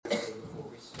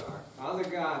Father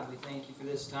God, we thank you for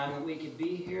this time that we could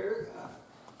be here,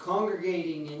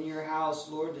 congregating in your house,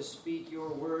 Lord, to speak your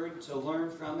word, to learn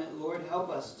from it. Lord,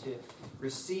 help us to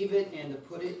receive it and to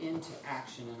put it into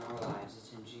action in our lives.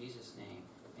 It's in Jesus' name.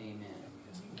 Amen.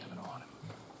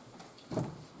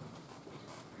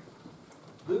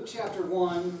 Luke chapter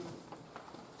 1,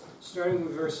 starting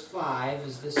with verse 5,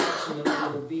 is the section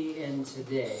that we will be in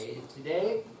today.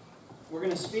 Today, we're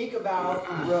going to speak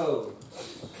about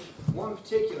roads. One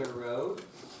particular road.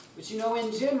 But you know,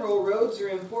 in general, roads are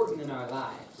important in our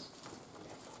lives.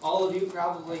 All of you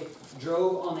probably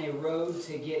drove on a road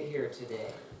to get here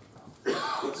today.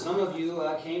 Some of you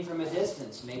came from a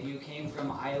distance. Maybe you came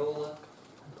from Iola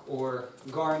or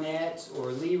Garnett or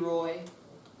Leroy.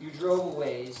 You drove a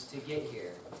ways to get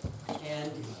here.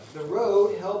 And the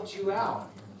road helped you out.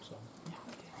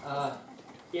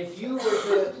 If you were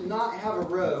to not have a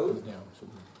road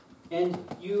and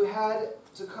you had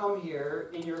to come here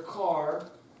in your car,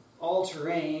 all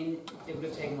terrain, it would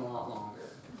have taken a lot longer.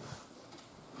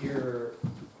 Your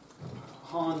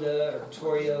Honda or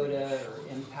Toyota or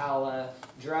Impala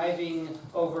driving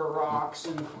over rocks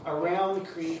and around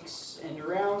creeks and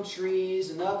around trees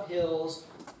and up hills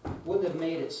wouldn't have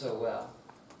made it so well.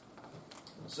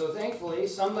 So thankfully,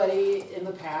 somebody in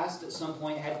the past at some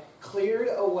point had cleared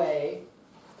a way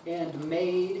and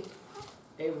made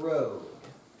a road.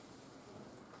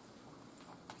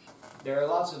 There are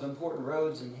lots of important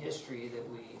roads in history that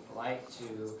we like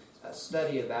to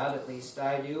study about, at least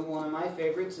I do. One of my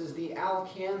favorites is the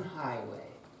Alcan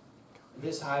Highway.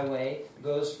 This highway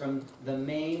goes from the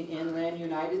main inland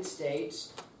United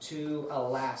States to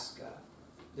Alaska.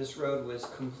 This road was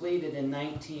completed in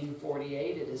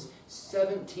 1948. It is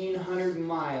 1,700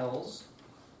 miles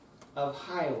of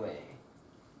highway.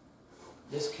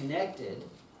 This connected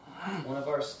one of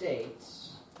our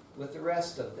states with the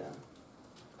rest of them.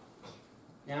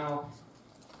 Now,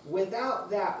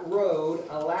 without that road,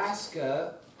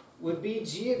 Alaska would be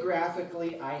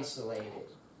geographically isolated.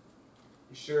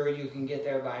 Sure, you can get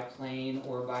there by plane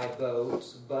or by boat,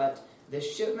 but the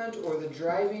shipment or the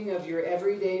driving of your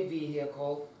everyday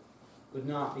vehicle would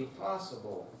not be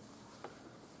possible.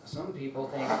 Some people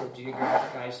think that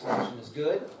geographic isolation is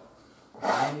good.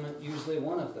 I'm usually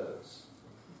one of those.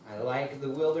 I like the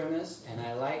wilderness, and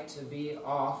I like to be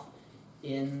off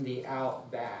in the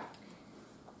outback.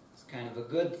 It's kind of a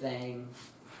good thing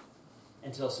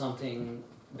until something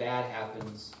bad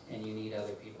happens and you need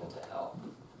other people to help.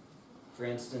 For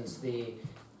instance, the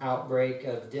outbreak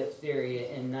of diphtheria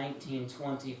in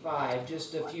 1925,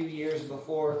 just a few years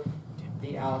before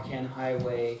the Alcan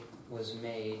Highway was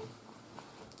made.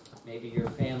 Maybe your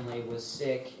family was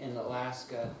sick in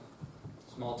Alaska,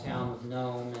 small town of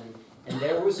Nome, and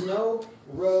there was no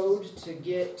road to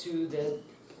get to the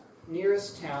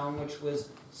nearest town, which was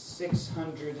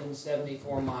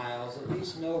 674 miles, at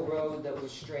least no road that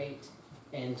was straight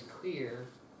and clear,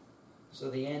 so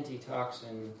the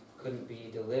antitoxin couldn't be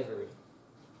delivered,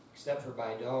 except for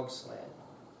by dog sled.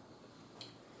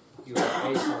 You were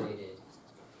isolated.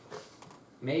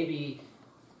 Maybe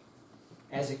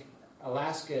as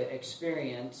Alaska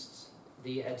experienced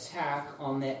the attack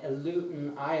on the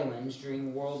Aleutian Islands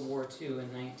during World War II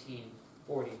in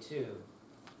 1942.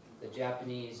 The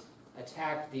Japanese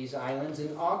attacked these islands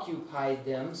and occupied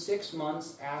them 6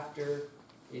 months after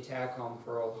the attack on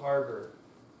Pearl Harbor.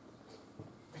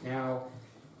 Now,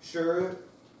 sure,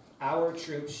 our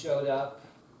troops showed up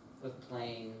with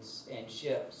planes and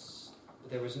ships,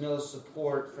 but there was no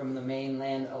support from the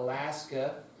mainland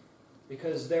Alaska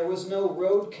because there was no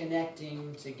road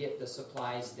connecting to get the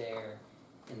supplies there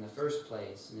in the first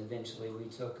place, and eventually we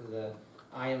took the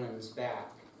islands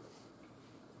back.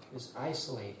 It was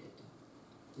isolated.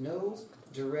 No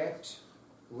direct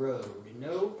road,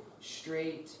 no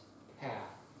straight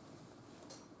path.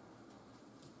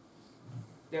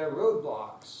 There are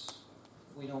roadblocks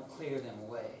if we don't clear them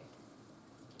away.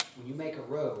 When you make a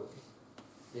road,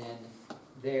 then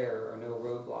there are no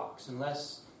roadblocks,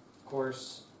 unless, of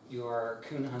course, you are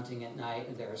coon hunting at night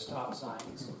and there are stop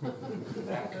signs.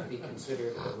 That could be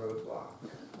considered a roadblock.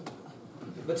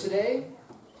 But today,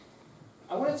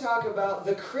 I want to talk about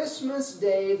the Christmas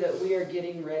day that we are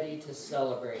getting ready to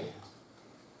celebrate.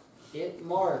 It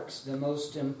marks the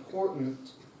most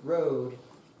important road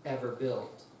ever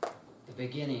built, the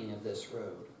beginning of this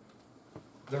road.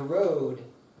 The road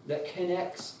that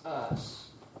connects us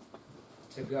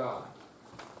to God.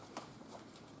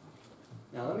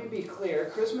 Now let me be clear,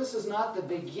 Christmas is not the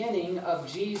beginning of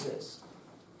Jesus.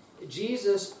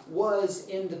 Jesus was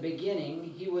in the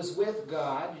beginning. He was with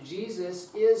God. Jesus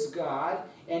is God,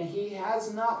 and He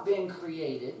has not been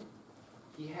created.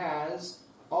 He has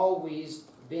always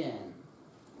been.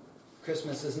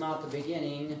 Christmas is not the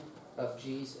beginning of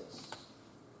Jesus,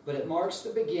 but it marks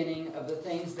the beginning of the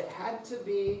things that had to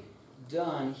be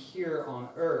done here on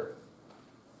earth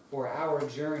for our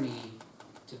journey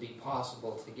to be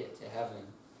possible to get to heaven.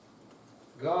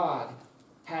 God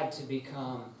had to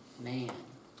become man.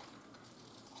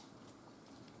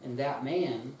 And that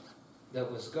man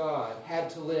that was God had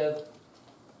to live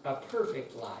a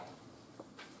perfect life.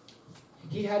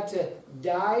 He had to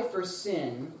die for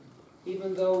sin,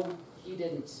 even though he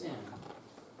didn't sin.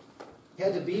 He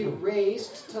had to be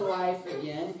raised to life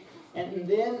again, and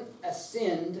then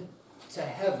ascend to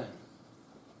heaven.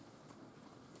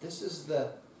 This is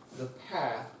the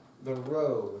path, the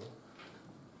road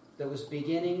that was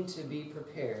beginning to be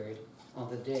prepared on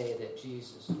the day that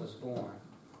Jesus was born.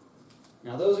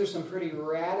 Now, those are some pretty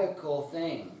radical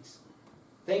things.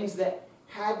 Things that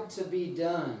had to be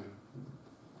done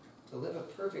to live a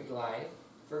perfect life,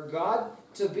 for God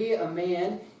to be a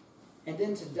man, and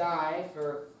then to die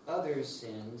for others'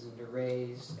 sins, and to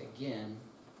raise again,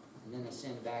 and then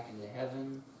ascend back into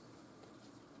heaven.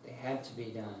 They had to be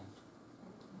done.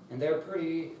 And they're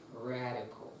pretty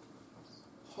radical.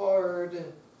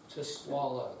 Hard to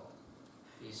swallow,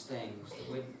 these things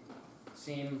that would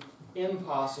seem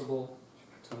impossible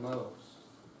to most.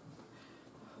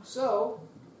 So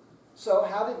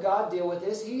how did God deal with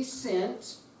this? He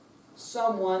sent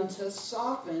someone to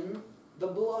soften the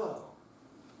blow,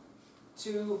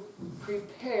 to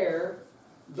prepare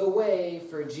the way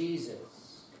for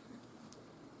Jesus.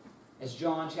 As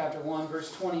John chapter 1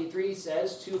 verse 23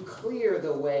 says, to clear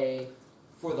the way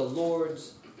for the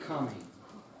Lord's coming.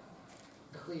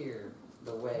 Clear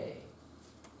the way.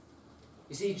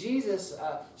 You see, Jesus,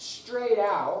 straight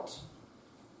out,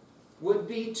 would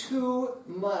be too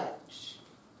much.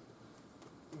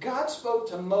 God spoke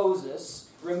to Moses,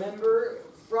 remember,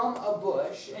 from a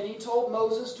bush, and he told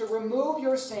Moses to remove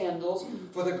your sandals,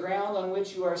 for the ground on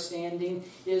which you are standing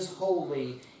is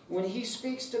holy. When he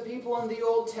speaks to people in the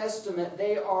Old Testament,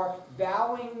 they are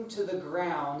bowing to the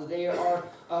ground. They are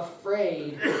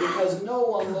afraid because no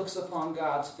one looks upon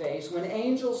God's face. When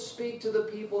angels speak to the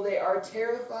people, they are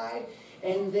terrified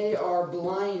and they are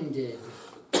blinded.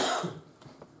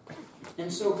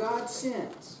 And so God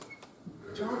sent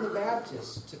John the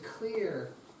Baptist to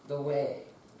clear the way.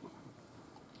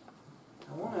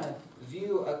 I want to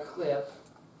view a clip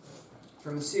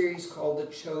from a series called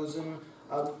The Chosen,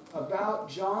 about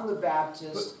John the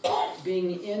Baptist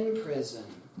being in prison.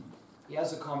 He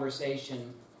has a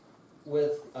conversation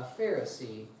with a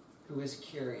Pharisee who is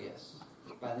curious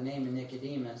by the name of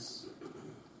Nicodemus.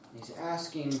 He's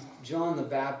asking John the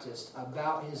Baptist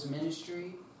about his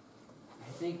ministry.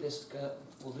 I think this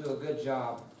will do a good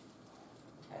job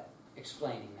at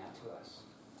explaining that to us.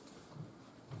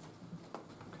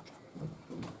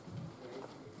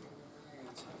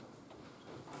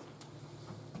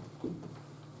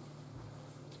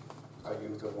 Are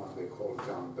you the one they call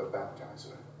John the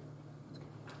Baptizer?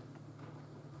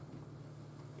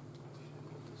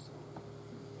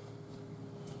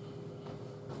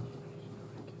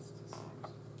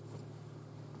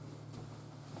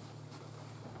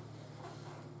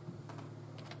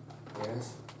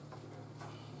 Yes?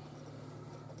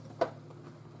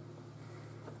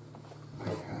 I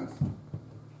have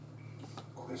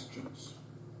questions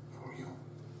for you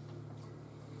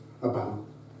about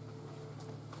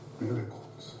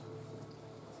miracles.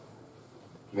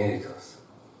 Miracles?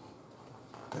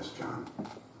 Yes, John.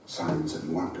 Signs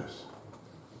and wonders.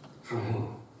 From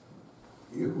whom?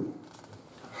 You.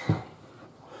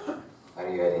 Are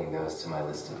you adding those to my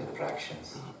list of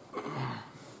infractions?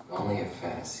 Only a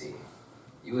Pharisee.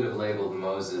 You would have labeled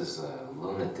Moses a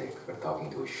lunatic for talking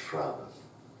to a shrub.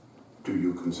 Do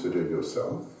you consider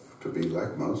yourself to be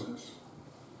like Moses?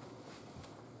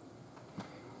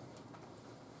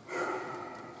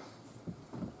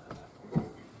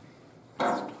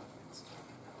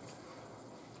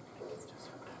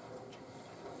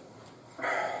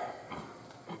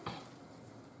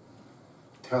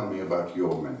 Tell me about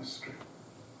your ministry.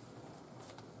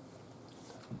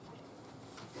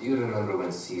 Do you remember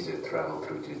when Caesar traveled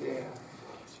through Judea?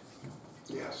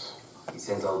 Yes. He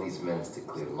sent all these men to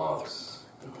clear logs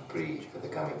and debris for the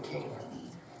coming king.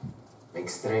 Make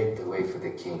straight the way for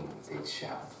the king, they'd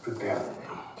shout. Prepare the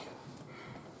way.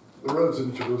 The roads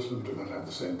in Jerusalem do not have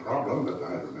the same problem, but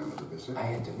I remember the visit. I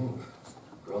had to move.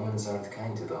 Romans aren't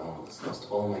kind to the homeless. Lost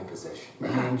all my possessions.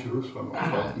 Many in Jerusalem are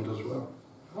frightened as well.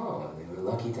 Oh, they were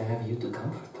lucky to have you to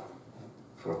comfort them.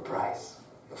 For a price,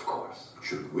 of course.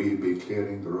 Should we be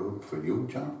clearing the road for you,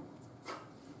 John?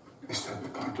 Is that the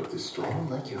point of this I story? don't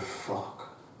like your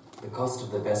frock. The cost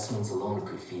of the vestments alone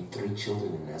could feed 3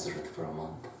 children in Nazareth for a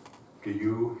month. Do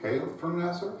you hail from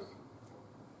Nazareth?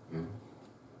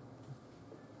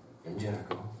 In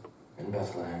Jericho, in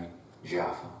Bethlehem,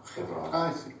 Jaffa, Hebron.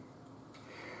 I see.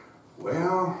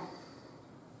 Well,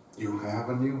 you have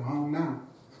a new home now.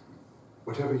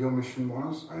 Whatever your mission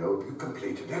was, I hope you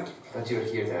completed it. But you're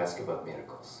here to ask about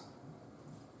miracles.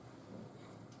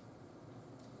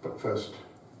 But first,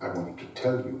 I want to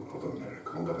tell you of a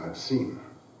miracle that I've seen,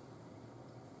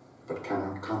 but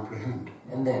cannot comprehend.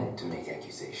 And then to make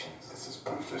accusations. This is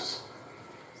pointless.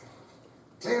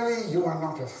 Clearly, you are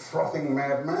not a frothing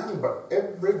madman, but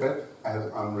every bit as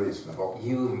unreasonable.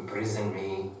 You imprison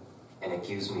me and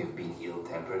accuse me of being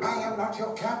ill-tempered. I am not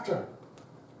your captor.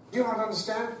 Do you not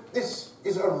understand? This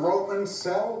is a Roman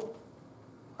cell.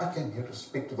 I came here to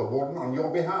speak to the warden on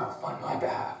your behalf. On my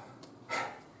behalf.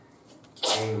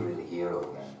 Are you really here,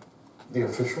 old man? The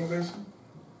official reason?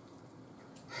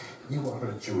 You are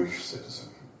a Jewish citizen.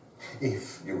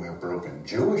 If you have broken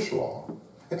Jewish law,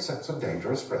 it sets a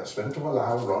dangerous precedent to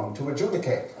allow Rome to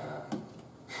adjudicate.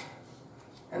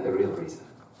 And the real reason?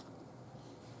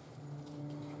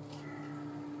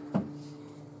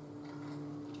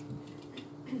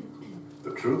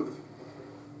 The truth?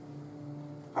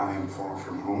 I am far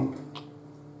from home.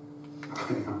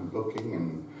 I am looking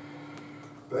in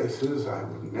places I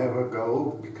would never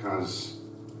go because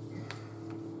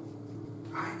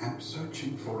I am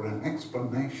searching for an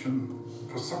explanation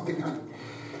for something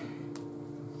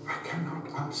I cannot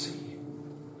unsee.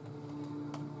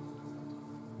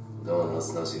 No one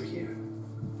else knows you're here.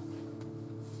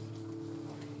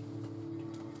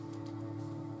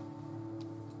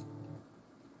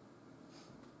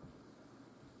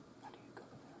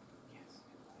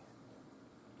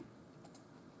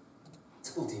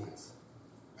 School demons.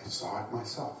 I saw it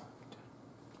myself.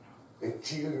 They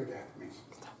jeered at me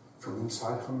from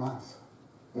inside her mouth.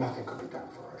 Nothing could be done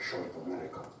for her short of a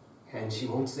miracle. And she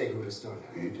won't say who restored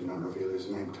her. He did not reveal his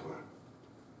name to her.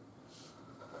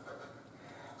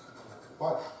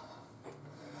 What?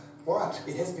 What?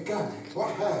 It has begun.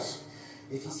 What has?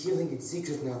 If he's healing in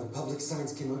secret now, the public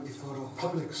signs cannot be far off.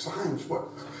 Public signs? What?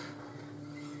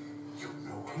 You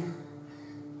know him?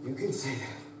 You can say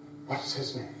that. What's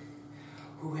his name?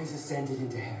 Who has ascended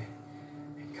into heaven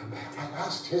and come back I down?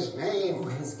 asked his name. Who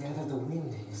has gathered the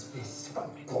wind in his fist?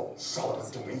 Paul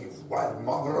Sullivan to me, you wild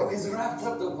mother Who of... has wrapped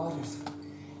up the waters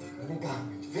in a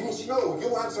garment? Finish. No,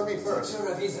 you answer me first. Teacher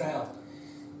of Israel.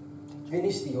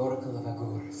 Finish the oracle of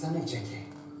Agur, son of Jakeh.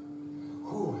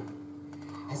 Who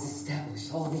has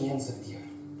established all the ends of the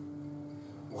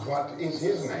earth? What is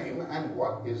his name and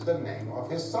what is the name of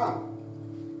his son?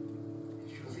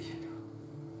 Surely you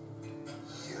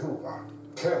know. You are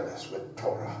careless with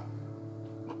Torah.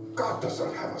 God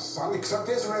doesn't have a son except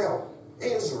Israel.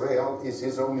 Israel is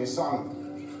his only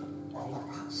son. All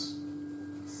of us.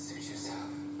 Suit yourself.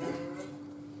 You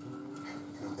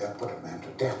know, they'll put a man to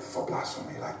death for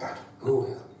blasphemy like that. Who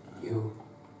will? You.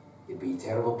 It'd be a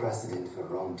terrible precedent for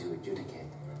Rome to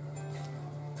adjudicate.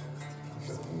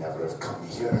 Should never have come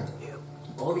here.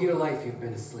 All your life you've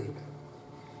been asleep.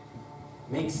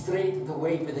 Make straight the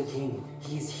way for the king.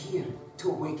 He is here to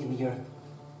awaken the earth.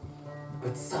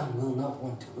 But some will not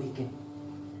want to waken.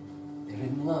 They're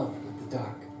in love with the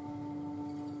dark.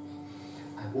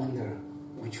 I wonder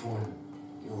which one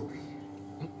you'll be.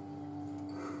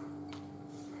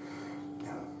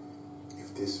 Now,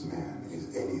 if this man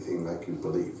is anything like you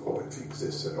believe, or if he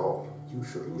exists at all, you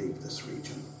should leave this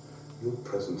region. Your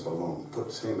presence alone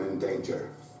puts him in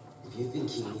danger. If you think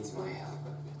he needs my help,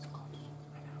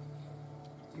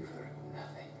 you've heard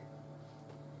nothing.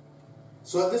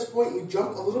 So at this point, you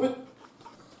jump a little bit.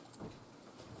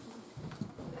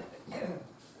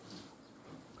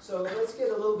 So let's get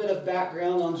a little bit of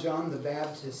background on John the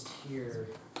Baptist here.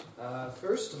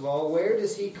 First of all, where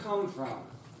does he come from?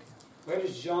 Where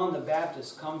does John the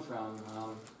Baptist come from?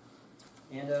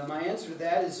 My answer to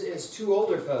that is two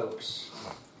older folks.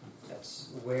 That's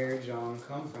where John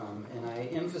come from. And I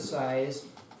emphasize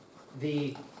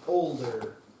the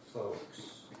older folks.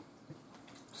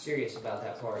 Serious about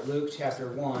that part. Luke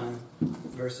chapter 1,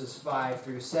 verses 5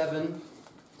 through 7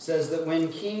 says that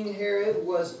when Herod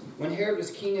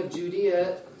was king of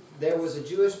Judea, there was a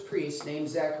Jewish priest named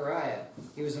Zechariah.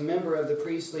 He was a member of the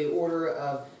priestly order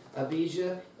of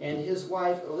Abijah, and his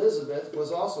wife Elizabeth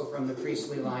was also from the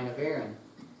priestly line of Aaron.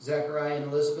 Zechariah and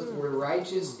Elizabeth were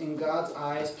righteous in God's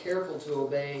eyes, careful to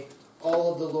obey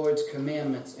all of the Lord's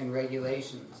commandments and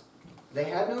regulations. They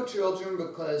had no children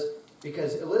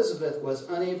because Elizabeth was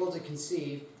unable to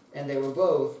conceive, and they were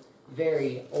both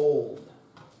very old.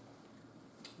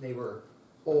 They were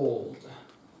old.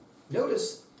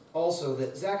 Notice also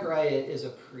that Zechariah is a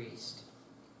priest.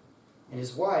 and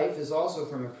his wife is also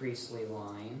from a priestly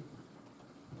line.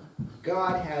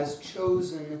 God has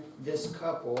chosen this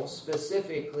couple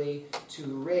specifically to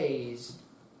raise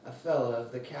a fella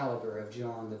of the caliber of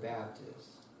John the Baptist.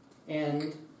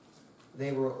 And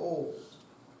they were old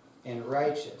and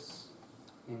righteous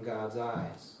in God's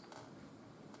eyes.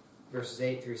 Verses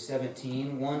 8 through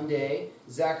 17, one day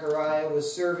Zechariah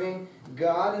was serving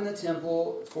God in the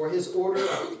temple for his order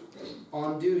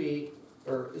on duty,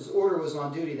 or his order was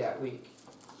on duty that week.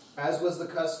 As was the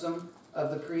custom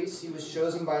of the priests, he was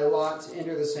chosen by lot to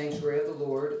enter the sanctuary of the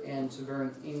Lord and to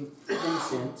burn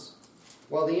incense.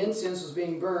 While the incense was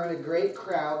being burned, a great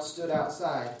crowd stood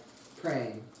outside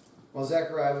praying. While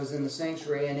Zechariah was in the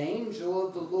sanctuary, an angel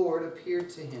of the Lord appeared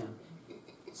to him,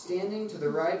 standing to the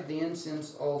right of the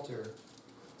incense altar.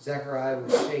 Zechariah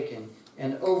was shaken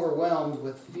and overwhelmed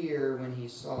with fear when he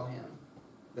saw him.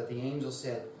 But the angel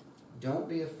said, "Don't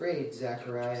be afraid,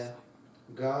 Zechariah.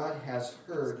 God has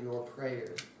heard your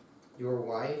prayer. Your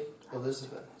wife,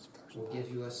 Elizabeth, will give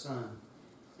you a son,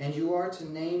 and you are to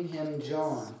name him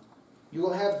John. You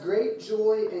will have great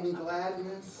joy and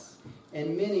gladness,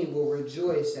 and many will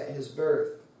rejoice at his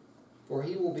birth, for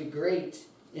he will be great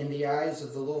in the eyes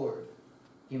of the Lord.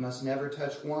 He must never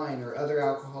touch wine or other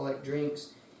alcoholic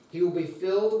drinks. He will be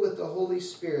filled with the Holy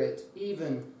Spirit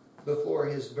even before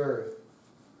his birth,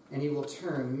 and he will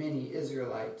turn many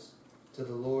Israelites to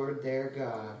the Lord their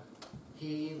God.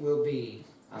 He will be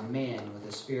a man with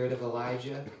the spirit of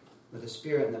Elijah, with the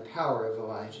spirit and the power of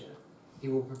Elijah. He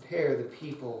will prepare the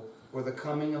people for the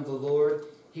coming of the Lord.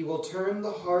 He will turn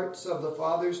the hearts of the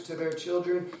fathers to their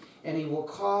children, and he will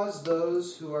cause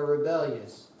those who are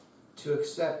rebellious to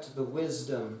accept the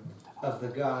wisdom of the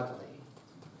godly."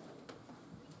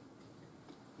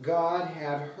 God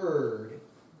had heard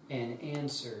and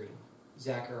answered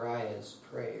Zechariah's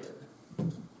prayer.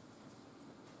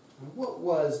 What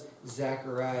was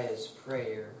Zechariah's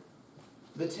prayer?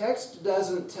 The text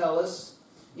doesn't tell us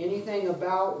anything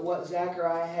about what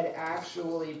Zechariah had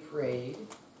actually prayed.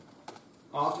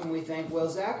 Often we think, well,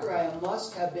 Zechariah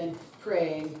must have been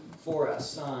praying for a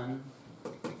son.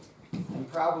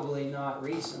 And probably not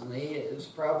recently. It was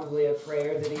probably a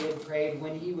prayer that he had prayed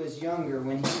when he was younger,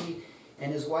 when he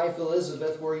and his wife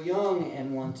Elizabeth were young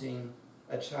and wanting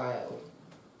a child.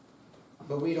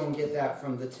 But we don't get that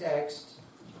from the text.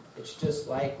 It's just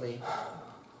likely.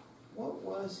 What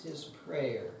was his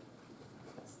prayer?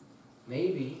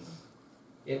 Maybe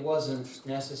it wasn't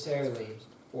necessarily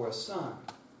for a son.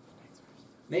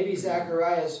 Maybe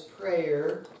Zechariah's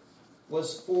prayer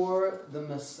was for the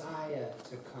Messiah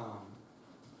to come,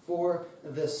 for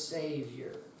the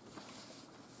Savior.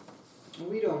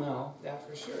 We don't know that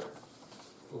for sure.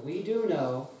 But we do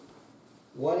know,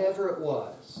 whatever it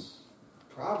was,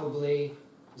 probably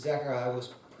Zechariah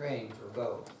was praying for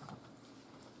both.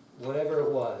 Whatever it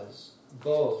was,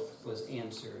 both was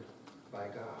answered by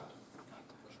God.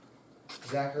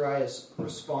 Zechariah's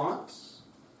response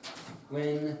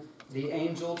when the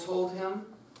angel told him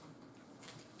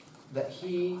that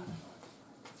he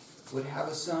would have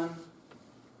a son,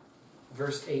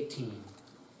 verse 18.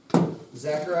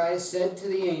 Zechariah said to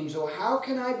the angel, "How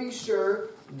can I be sure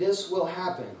this will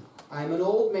happen? I am an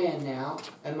old man now,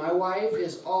 and my wife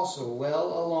is also well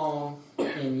along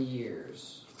in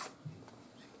years."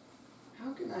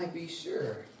 How can I be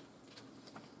sure?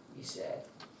 He said.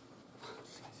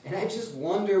 And I just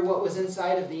wonder what was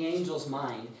inside of the angel's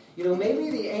mind. You know, maybe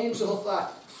the angel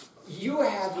thought, "You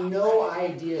have no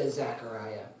idea,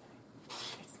 Zechariah.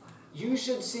 You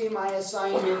should see my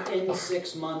assignment in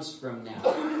 6 months from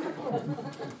now."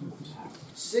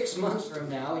 6 months from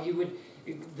now,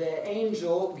 the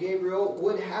angel, Gabriel,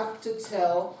 would have to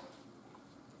tell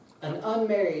an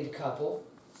unmarried couple,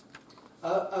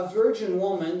 a virgin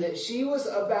woman, that she was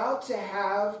about to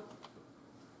have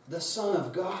the Son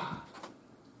of God.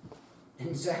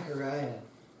 And Zechariah,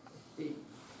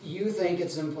 you think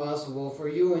it's impossible for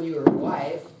you and your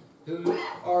wife, who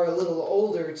are a little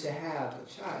older, to have a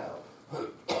child.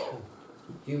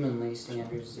 Humanly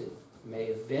standards, it may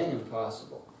have been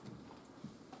impossible.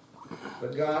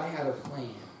 But God had a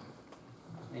plan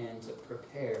to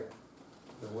prepare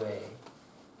the way.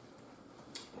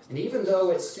 And even though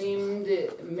it seemed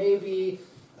maybe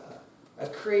a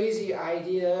crazy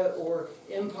idea or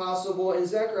impossible, and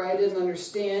Zechariah didn't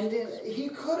understand, he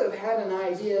could have had an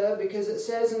idea, because it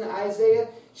says in Isaiah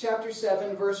chapter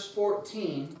 7, verse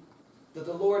 14, that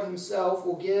the Lord himself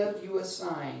will give you a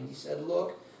sign. He said,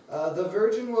 "Look, the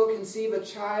virgin will conceive a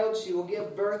child. She will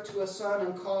give birth to a son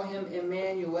and call him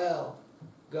Emmanuel,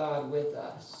 God with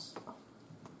us."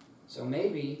 So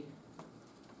maybe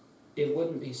it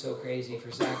wouldn't be so crazy for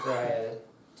Zechariah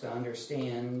to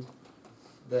understand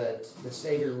that the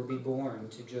Savior would be born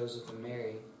to Joseph and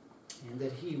Mary, and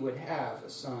that he would have a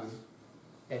son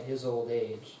at his old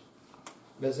age.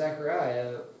 But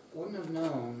Zechariah wouldn't have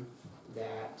known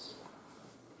that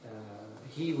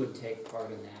he would take part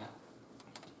in that.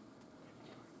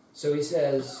 So he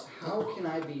says, how can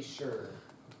I be sure?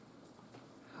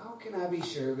 How can I be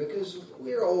sure? Because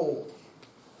we're old.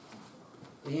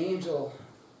 The angel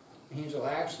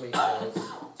actually says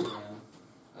to him,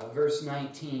 verse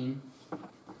 19,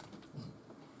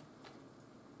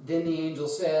 then the angel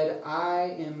said,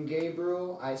 I am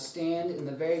Gabriel. I stand in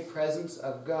the very presence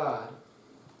of God.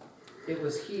 It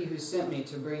was he who sent me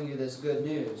to bring you this good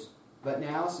news. But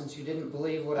now, since you didn't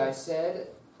believe what I said,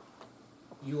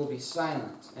 you will be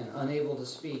silent and unable to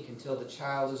speak until the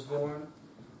child is born,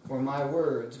 for my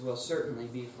words will certainly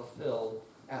be fulfilled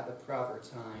at the proper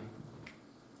time.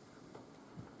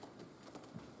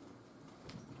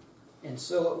 And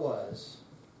so it was.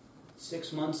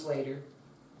 6 months later,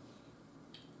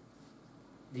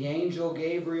 the angel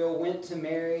Gabriel went to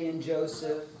Mary and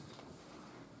Joseph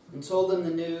and told them the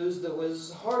news that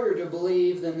was harder to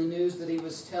believe than the news that he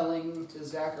was telling to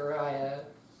Zechariah.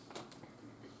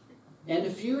 And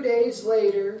a few days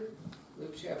later,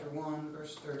 Luke chapter 1,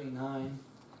 verse 39,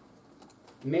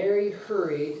 Mary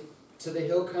hurried to the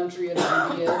hill country of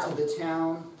Judea to the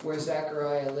town where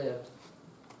Zechariah lived.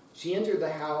 She entered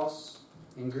the house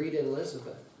and greeted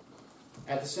Elizabeth.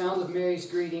 At the sound of Mary's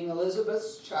greeting,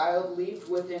 Elizabeth's child leaped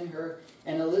within her,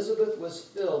 and Elizabeth was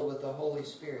filled with the Holy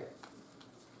Spirit.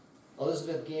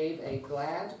 Elizabeth gave a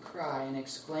glad cry and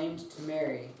exclaimed to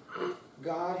Mary,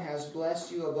 God has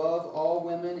blessed you above all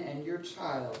women, and your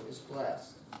child is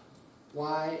blessed.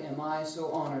 Why am I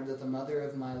so honored that the mother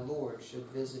of my Lord should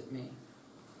visit me?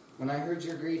 When I heard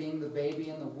your greeting, the baby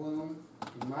in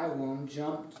my womb,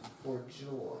 jumped for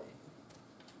joy.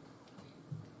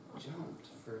 Jumped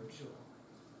for joy.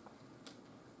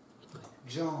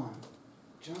 John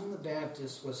the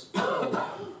Baptist was filled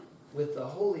with the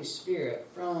Holy Spirit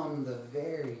from the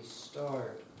very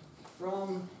start.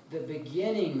 From the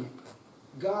beginning,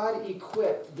 God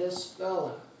equipped this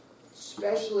fellow,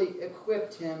 specially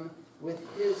equipped him with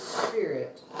his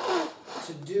Spirit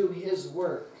to do his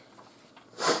work.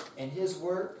 And his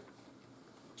work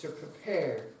to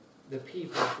prepare the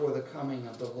people for the coming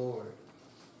of the Lord.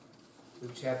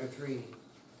 Luke chapter 3,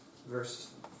 verse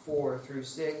 4 through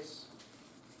 6.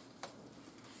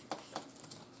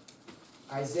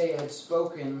 Isaiah had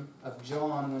spoken of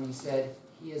John when he said,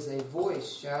 he is a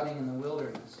voice shouting in the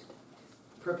wilderness.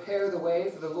 Prepare the way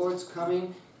for the Lord's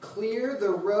coming. Clear the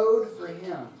road for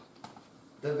him.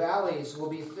 The valleys will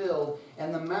be filled,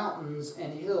 and the mountains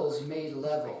and hills made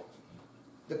level.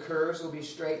 The curves will be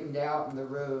straightened out, and the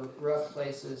rough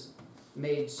places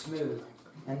made smooth.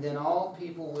 And then all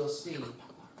people will see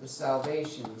the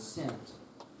salvation sent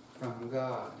from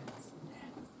God.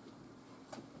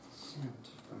 Sent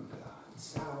from God.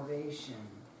 Salvation.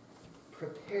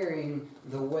 Preparing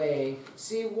the way.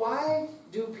 See, why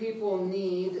do people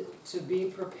need to be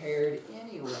prepared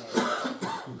anyway?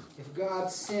 If God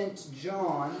sent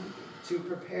John to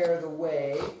prepare the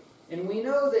way, and we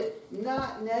know that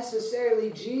not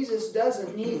necessarily Jesus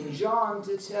doesn't need John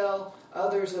to tell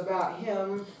others about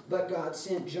him, but God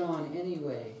sent John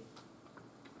anyway.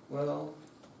 Well,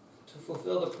 to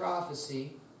fulfill the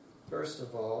prophecy, first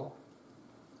of all,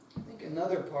 I think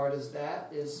another part is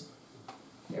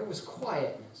there was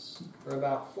quietness for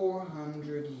about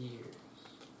 400 years.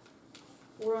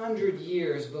 400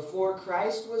 years before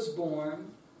Christ was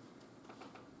born,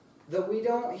 that we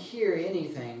don't hear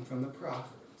anything from the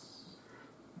prophets.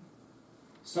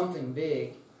 Something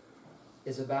big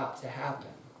is about to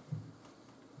happen.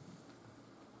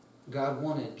 God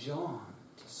wanted John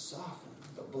to soften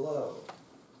the blow.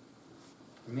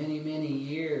 For many, many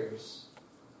years,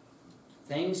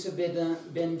 things have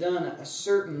been done a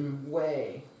certain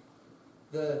way,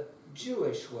 the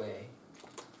Jewish way,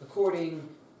 according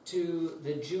to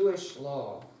the Jewish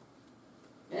law.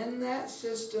 And that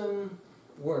system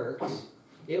works.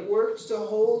 It works to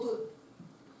hold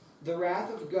the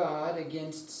wrath of God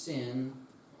against sin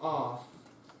off.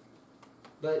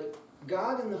 But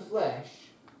God in the flesh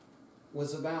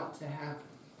was about to happen.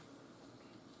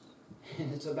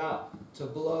 And it's about to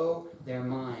blow their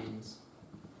minds.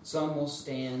 Some will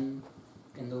stand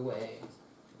in the way.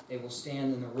 They will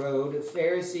stand in the road.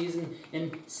 Pharisees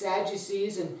and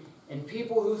Sadducees and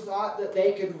people who thought that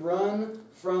they could run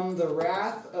from the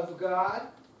wrath of God.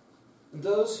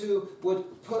 Those who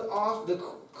would put off the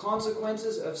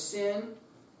consequences of sin.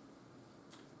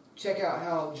 Check out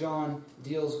how John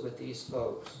deals with these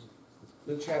folks.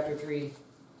 Luke chapter 3,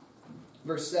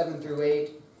 verse 7 through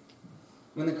 8.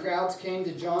 When the crowds came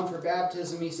to John for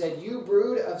baptism, he said, "You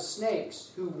brood of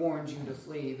snakes, who warned you to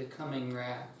flee the coming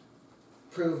wrath?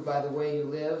 Prove by the way you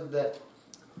live that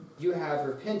you have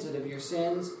repented of your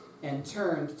sins and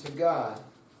turned to God.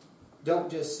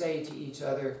 Don't just say to each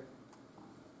other,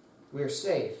 'We're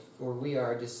safe, for we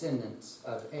are descendants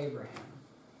of Abraham.'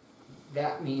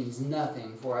 That means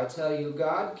nothing, for I tell you,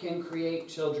 God can create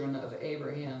children of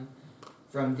Abraham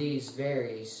from these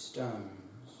very stones."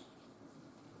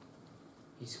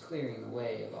 He's clearing the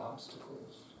way of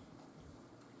obstacles,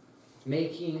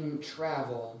 making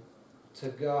travel to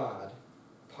God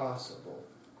possible.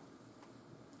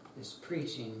 This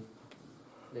preaching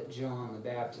that John the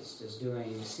Baptist is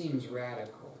doing seems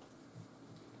radical,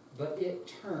 but it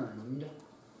turned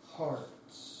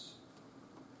hearts.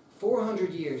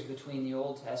 400 years between the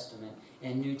Old Testament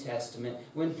and New Testament,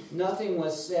 when nothing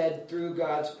was said through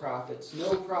God's prophets,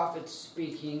 no prophets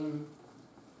speaking.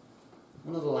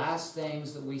 One of the last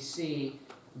things that we see,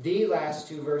 the last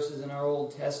two verses in our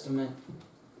Old Testament,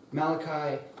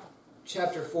 Malachi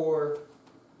chapter 4,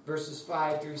 verses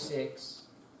 5 through 6.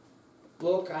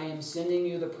 "Look, I am sending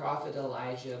you the prophet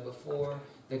Elijah before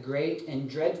the great and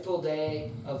dreadful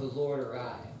day of the Lord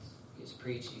arrives." His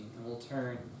preaching will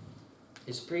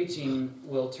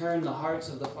turn the hearts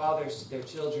of the fathers to their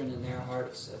children and their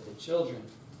hearts of the children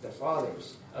to their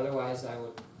fathers. Otherwise, I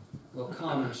will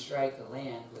come and strike the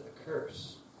land with a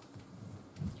curse.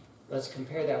 Let's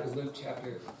compare that with Luke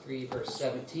chapter 3, verse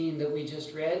 17 that we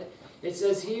just read. It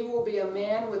says, "He will be a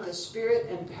man with the spirit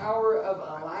and power of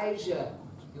Elijah.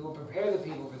 He will prepare the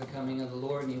people for the coming of the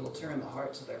Lord, and he will turn the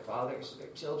hearts of their fathers to their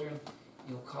children.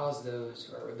 He will cause those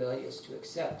who are rebellious to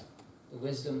accept the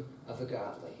wisdom of the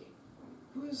godly."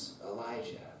 Who is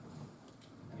Elijah?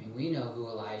 I mean, we know who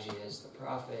Elijah is, the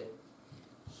prophet.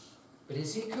 But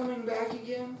is he coming back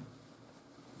again?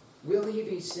 Will he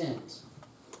be sent?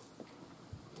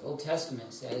 The Old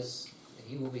Testament says that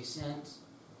he will be sent.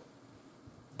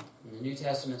 In the New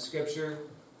Testament scripture,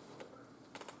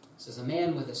 it says a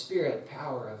man with the spirit and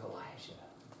power of Elijah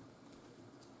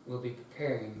will be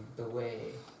preparing the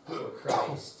way for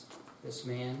Christ. This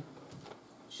man,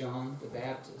 John the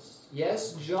Baptist.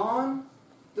 Yes, John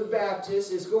the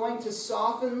Baptist is going to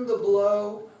soften the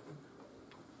blow,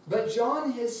 but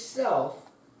John himself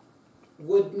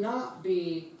would not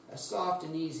be a soft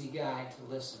and easy guy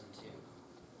to listen to.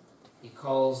 He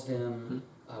calls them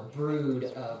a brood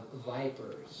of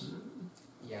vipers.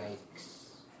 Yikes.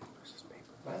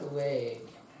 By the way,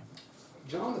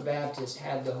 John the Baptist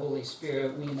had the Holy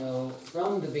Spirit, we know,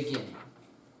 from the beginning.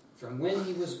 From when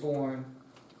he was born,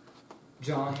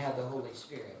 John had the Holy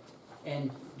Spirit.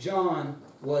 And John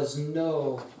was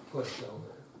no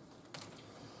pushover.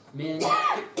 Men,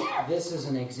 this is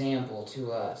an example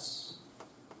to us.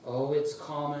 Oh, it's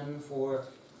common for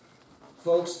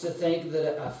folks to think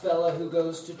that a fellow who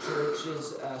goes to church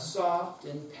is a soft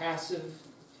and passive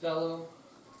fellow,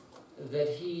 that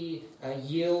he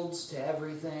yields to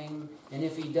everything, and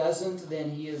if he doesn't,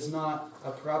 then he is not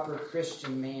a proper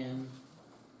Christian man.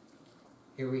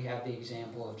 Here we have the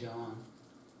example of John,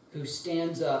 who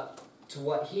stands up to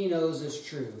what he knows is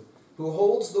true, who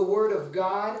holds the Word of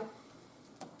God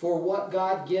for what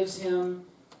God gives him,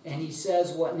 and he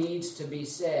says what needs to be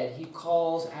said. He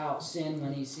calls out sin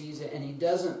when he sees it, and he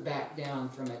doesn't back down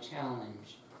from a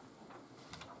challenge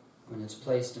when it's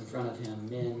placed in front of him.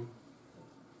 Men,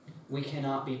 we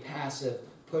cannot be passive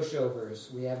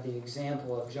pushovers. We have the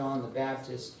example of John the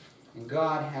Baptist, and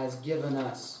God has given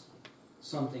us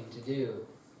something to do,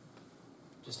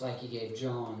 just like he gave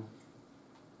John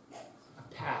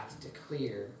a path to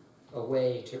clear, a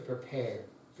way to prepare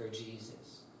for Jesus.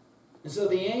 And so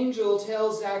the angel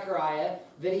tells Zechariah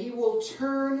that he will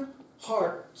turn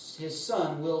hearts. His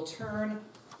son will turn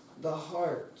the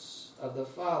hearts of the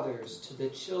fathers to the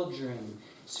children.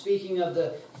 Speaking of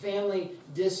the family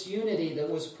disunity that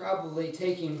was probably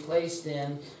taking place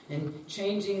then, and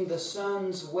changing the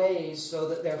sons' ways so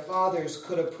that their fathers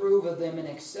could approve of them and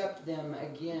accept them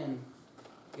again.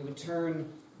 It would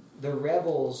turn the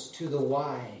rebels to the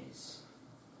wise.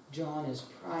 John is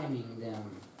priming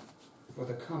them for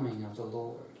the coming of the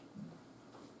Lord.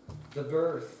 The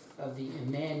birth of the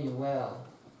Emmanuel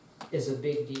is a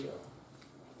big deal.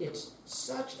 It's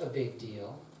such a big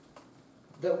deal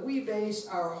that we base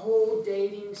our whole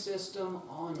dating system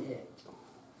on it.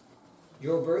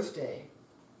 Your birthday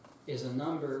is a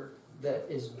number that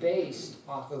is based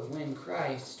off of when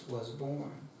Christ was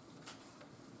born.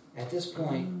 At this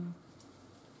point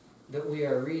that we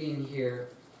are reading here,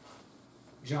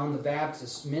 John the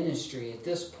Baptist's ministry, at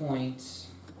this point,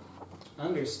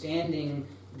 understanding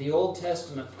the Old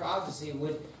Testament prophecy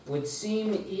would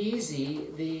seem easy.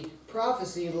 The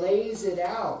prophecy lays it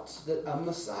out that a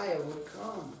Messiah would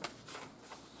come.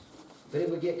 But it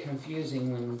would get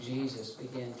confusing when Jesus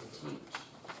began to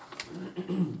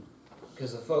teach.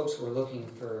 Because the folks were looking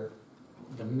for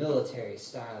the military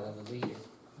style of a leader.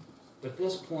 But at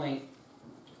this point,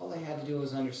 all they had to do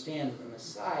was understand that the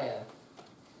Messiah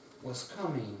was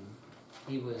coming.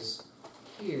 He was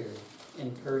here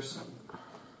in person.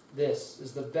 This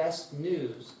is the best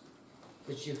news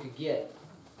that you could get.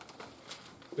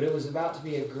 But it was about to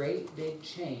be a great big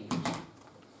change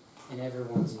in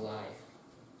everyone's life.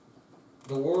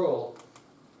 The world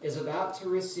is about to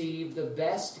receive the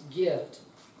best gift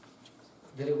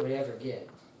that it would ever get.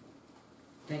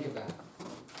 Think about it.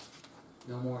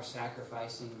 No more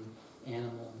sacrificing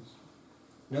animals.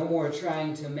 No more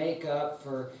trying to make up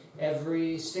for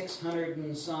every 600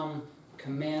 and some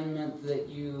commandment that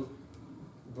you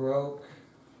broke.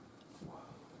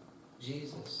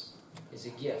 Jesus is a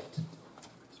gift.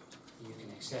 You can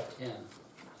accept him.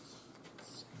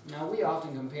 Now, we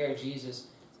often compare Jesus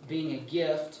being a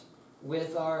gift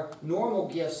with our normal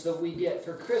gifts that we get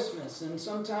for Christmas. And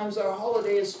sometimes our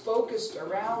holiday is focused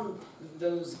around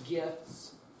those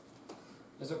gifts.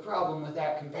 There's a problem with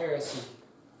that comparison.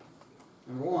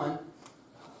 Number one,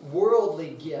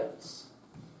 worldly gifts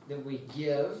that we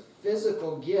give,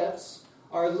 physical gifts,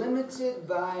 are limited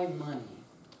by money.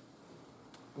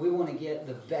 We want to get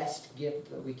the best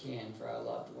gift that we can for our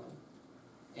loved one.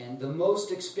 And the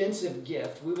most expensive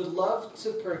gift, we would love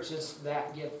to purchase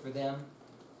that gift for them,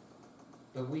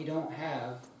 but we don't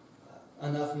have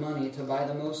enough money to buy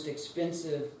the most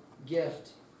expensive gift.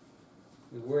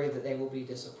 We worry that they will be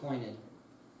disappointed.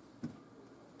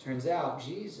 Turns out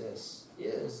Jesus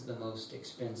is the most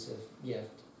expensive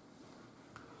gift.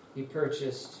 He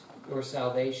purchased your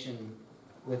salvation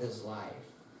with his life.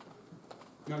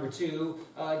 Number two,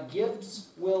 gifts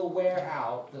will wear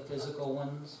out, the physical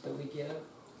ones that we give.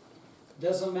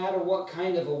 Doesn't matter what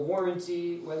kind of a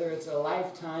warranty, whether it's a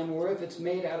lifetime or if it's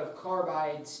made out of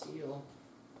carbide steel,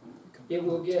 it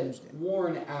will get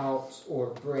worn out or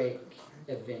break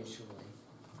eventually.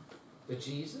 But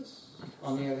Jesus,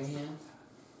 on the other hand,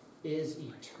 is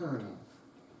eternal.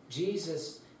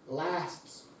 Jesus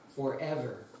lasts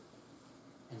forever.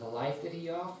 And the life that he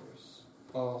offers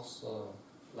also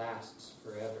lasts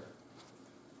forever.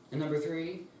 And number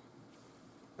three,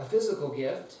 a physical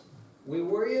gift, we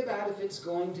worry about if it's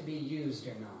going to be used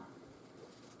or not.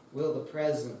 Will the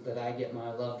present that I get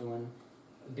my loved one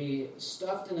be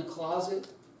stuffed in a closet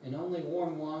and only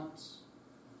worn once?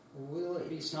 Or will it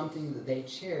be something that they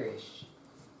cherish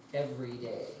every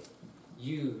day,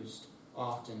 used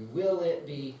often? Will it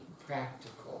be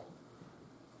practical?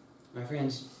 My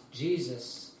friends,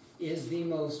 Jesus is the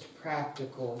most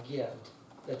practical gift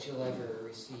that you'll ever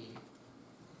receive.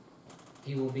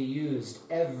 He will be used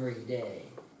every day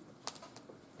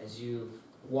as you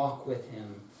walk with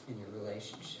him in your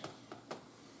relationship.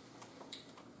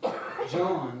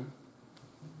 John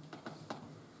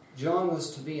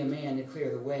was to be a man to clear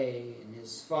the way, and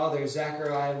his father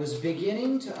Zechariah was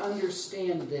beginning to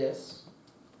understand this.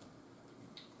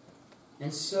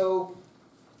 And so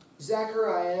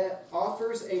Zechariah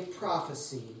offers a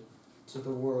prophecy to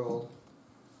the world.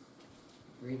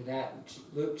 Read that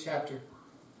in Luke chapter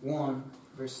 1,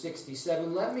 verse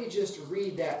 67. Let me just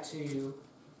read that to you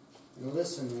and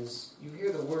listen as you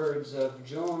hear the words of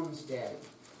John's daddy.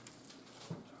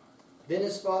 Then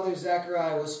his father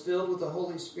Zechariah was filled with the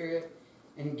Holy Spirit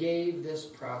and gave this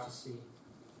prophecy.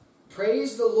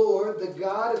 Praise the Lord, the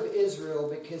God of Israel,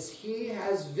 because he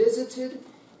has visited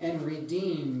and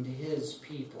redeemed his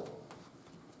people.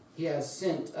 He has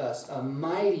sent us a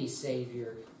mighty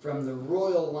Savior from the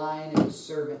royal line of his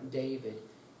servant David,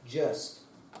 just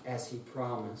as he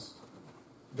promised.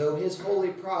 Through his holy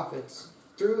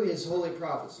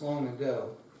prophets long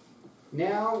ago.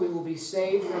 Now we will be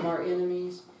saved from our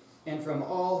enemies and from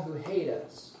all who hate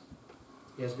us.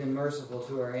 He has been merciful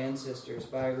to our ancestors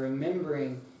by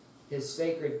remembering his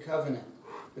sacred covenant,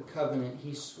 the covenant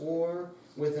he swore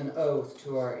with an oath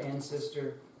to our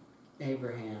ancestor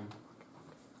Abraham.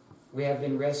 We have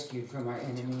been rescued from our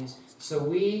enemies, so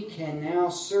we can now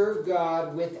serve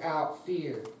God without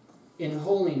fear, in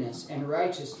holiness and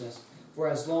righteousness, for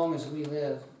as long as we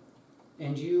live.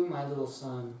 And you, my little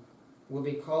son, will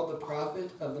be called the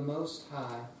prophet of the Most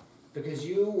High, because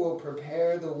you will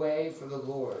prepare the way for the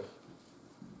Lord.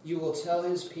 You will tell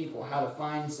his people how to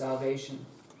find salvation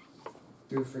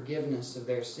through forgiveness of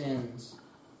their sins.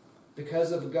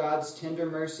 Because of God's tender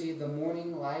mercy, the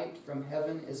morning light from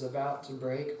heaven is about to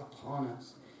break upon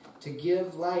us, to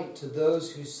give light to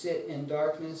those who sit in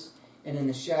darkness and in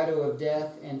the shadow of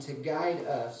death, and to guide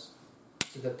us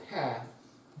to the path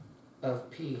of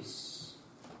peace.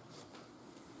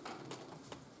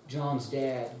 John's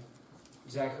dad,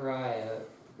 Zechariah,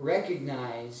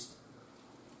 recognized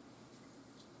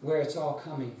where it's all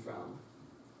coming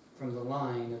from the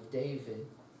line of David.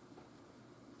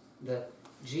 That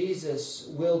Jesus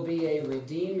will be a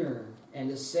redeemer and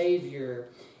a savior,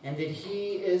 and that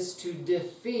he is to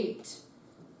defeat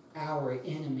our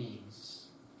enemies.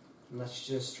 And let's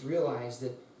just realize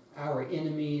that our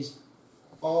enemies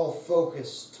all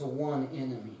focus to one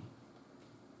enemy.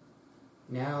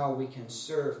 Now we can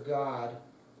serve God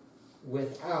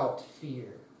without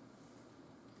fear.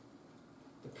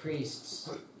 The priests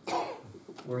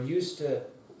were used to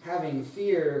having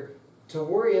fear to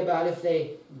worry about if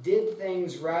they did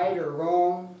things right or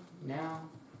wrong. Now,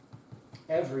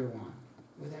 everyone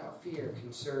without fear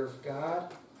can serve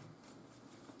God.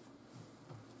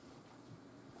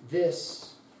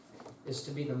 This is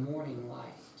to be the morning light.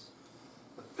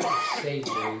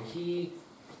 Savior, he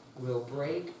will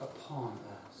break upon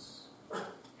us.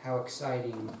 How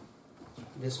exciting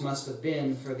this must have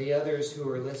been for the others who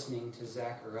were listening to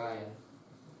Zechariah.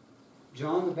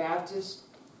 John the Baptist,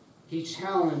 he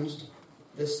challenged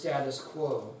the status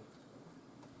quo.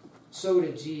 So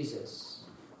did Jesus.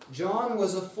 John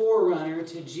was a forerunner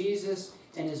to Jesus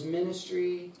and his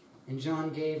ministry, and John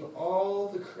gave all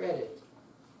the credit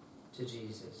to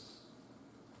Jesus.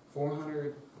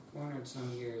 400 some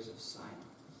years of silence.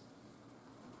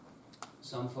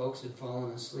 Some folks had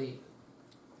fallen asleep.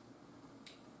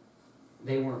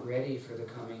 They weren't ready for the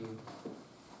coming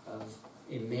of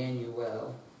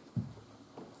Emmanuel.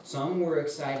 Some were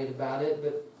excited about it,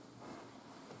 but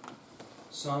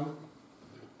some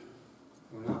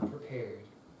were not prepared.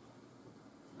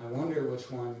 I wonder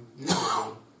which one you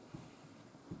will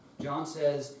be. John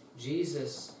says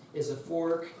Jesus is a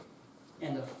fork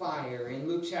and a fire. In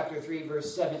Luke chapter 3,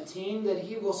 verse 17, that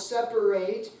he will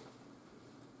separate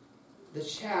the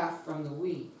chaff from the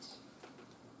wheat.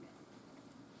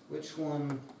 Which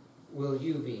one will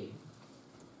you be?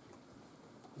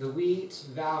 The wheat,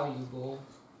 valuable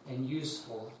and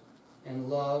useful and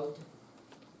loved,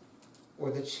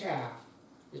 or the chaff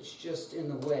that's just in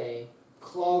the way,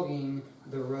 clogging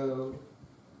the road?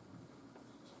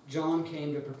 John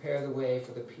came to prepare the way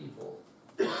for the people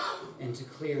and to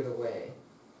clear the way.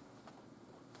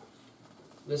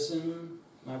 Listen,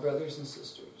 my brothers and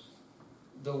sisters.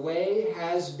 The way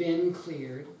has been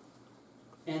cleared,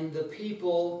 and the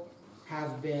people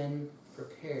have been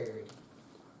prepared.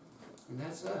 And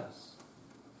that's us.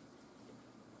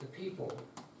 The people.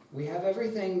 We have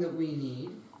everything that we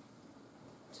need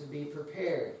to be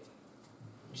prepared.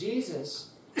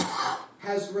 Jesus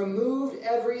has removed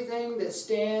everything that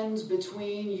stands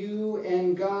between you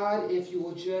and God if you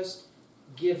will just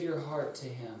give your heart to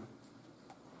him.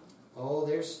 Oh,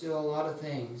 there's still a lot of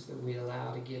things that we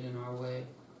allow to get in our way.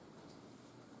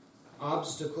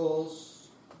 Obstacles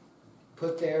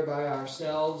put there by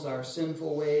ourselves, our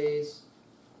sinful ways.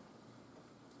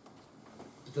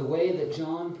 But the way that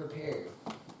John prepared,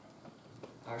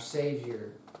 our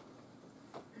Savior,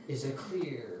 is a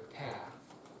clear path.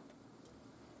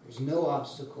 There's no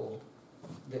obstacle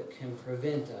that can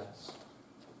prevent us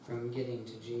from getting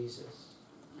to Jesus.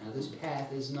 Now, this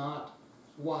path is not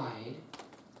wide.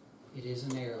 It is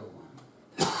a narrow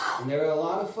one. And there are a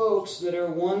lot of folks that are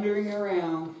wandering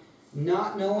around,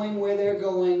 not knowing where they're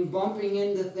going, bumping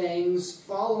into things,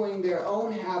 following their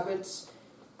own habits,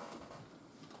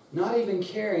 not even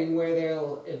caring where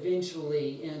they'll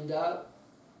eventually end up.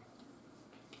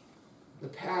 The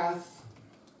path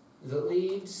that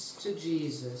leads to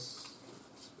Jesus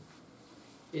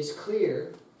is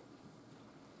clear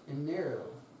and narrow.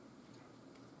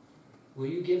 Will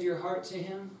you give your heart to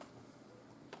him?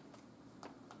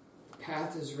 The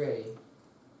path is ready.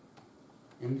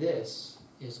 And this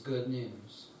is good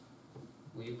news.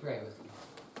 Will you pray with me?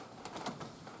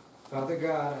 Father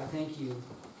God, I thank you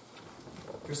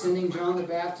for sending John the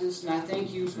Baptist, and I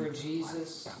thank you for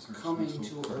Jesus coming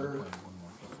to earth,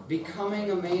 becoming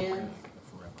a man,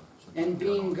 and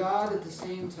being God at the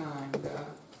same time, God,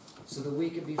 so that we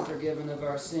could be forgiven of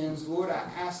our sins. Lord, I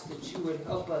ask that you would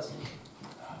help us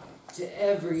to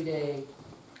every day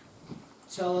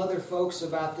tell other folks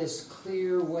about this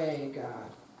clear way,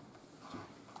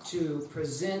 God, to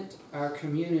present our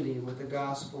community with the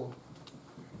gospel,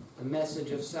 the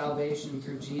message of salvation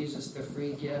through Jesus, the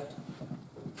free gift.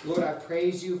 Lord, I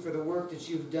praise you for the work that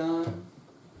you've done,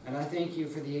 and I thank you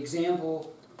for the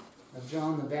example of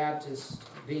John the Baptist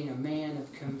being a man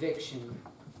of conviction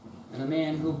and a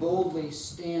man who boldly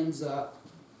stands up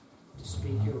to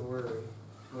speak your word.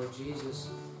 Lord Jesus,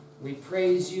 we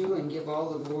praise you and give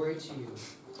all the glory to you.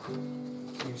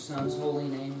 In your Son's holy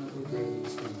name that we pray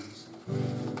these things.